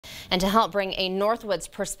And to help bring a Northwoods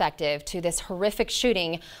perspective to this horrific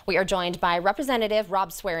shooting, we are joined by Representative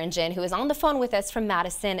Rob Swearingen, who is on the phone with us from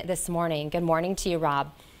Madison this morning. Good morning to you,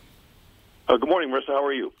 Rob. Good morning, Marissa. How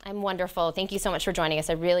are you? I'm wonderful. Thank you so much for joining us.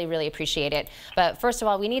 I really appreciate it. But first of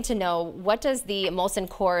all, we need to know, what does the Molson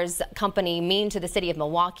Coors company mean to the city of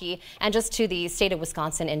Milwaukee and just to the state of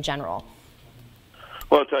Wisconsin in general?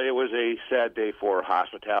 Well, I'll tell you, it was a sad day for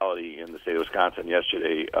hospitality in the state of Wisconsin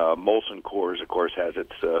yesterday. Molson Coors, of course, has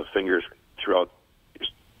its fingers throughout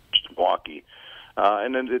Milwaukee.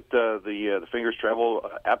 And then the fingers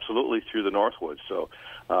travel absolutely through the Northwoods. So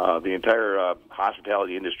the entire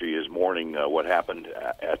hospitality industry is mourning what happened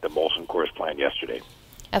at the Molson Coors plant yesterday.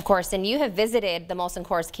 Of course, and you have visited the Molson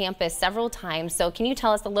Coors campus several times. So can you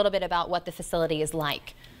tell us a little bit about what the facility is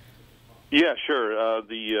like? Yeah, sure.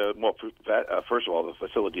 First of all, the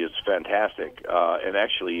facility is fantastic and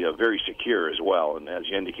actually very secure as well. And as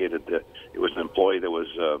you indicated, it was an employee that was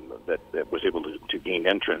able to gain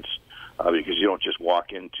entrance. Because you don't just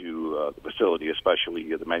walk into the facility,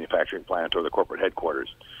 especially the manufacturing plant or the corporate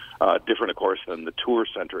headquarters. Different, of course, than the tour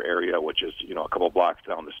center area, which is a couple blocks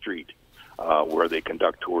down the street, where they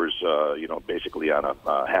conduct tours, basically on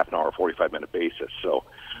a half an hour, 45-minute basis. So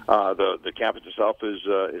the campus itself is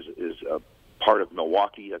part of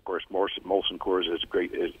Milwaukee. Of course, Molson Coors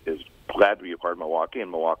is glad to be a part of Milwaukee,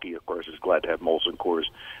 and Milwaukee, of course, is glad to have Molson Coors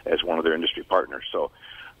as one of their industry partners. So.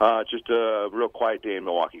 Just a real quiet day in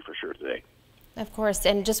Milwaukee for sure today. Of course.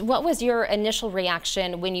 And just what was your initial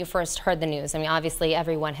reaction when you first heard the news? I mean, obviously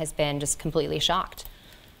everyone has been just completely shocked.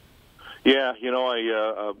 Yeah,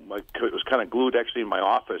 I was kind of glued actually in my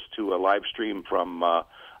office to a live stream from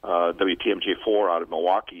WTMJ4 out of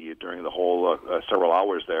Milwaukee during the whole several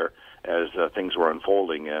hours there as things were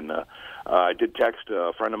unfolding. And I did text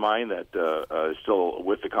a friend of mine that is still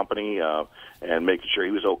with the company and making sure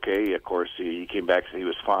he was okay. Of course, he came back and said he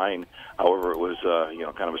was fine. However, it was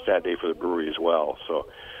kind of a sad day for the brewery as well. So,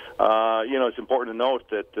 it's important to note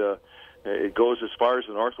that it goes as far as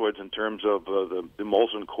the Northwoods in terms of the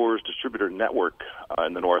Molson Coors distributor network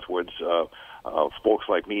in the Northwoods. Folks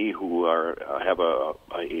like me who have a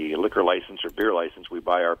liquor license or beer license, we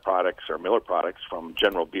buy our products, our Miller products, from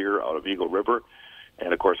General Beer out of Eagle River.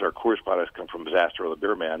 And, of course, our Coors products come from Disaster the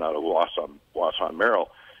Beer Man out of Wausau, Merrill.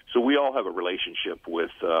 So we all have a relationship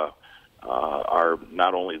with our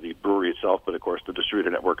not only the brewery itself, but, of course, the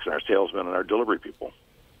distributor networks and our salesmen and our delivery people.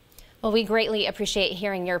 Well, we greatly appreciate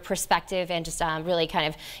hearing your perspective and just really kind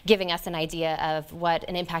of giving us an idea of what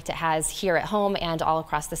an impact it has here at home and all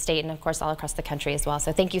across the state and, of course, all across the country as well.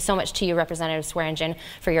 So thank you so much to you, Representative Swearingen,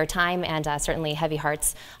 for your time and certainly heavy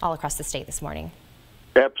hearts all across the state this morning.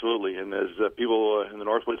 Absolutely. And as people in the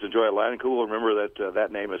Northwoods enjoy Atlantic, remember that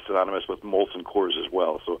that name is synonymous with Molson Coors as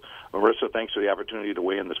well. So, Marissa, thanks for the opportunity to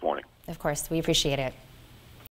weigh in this morning. Of course. We appreciate it.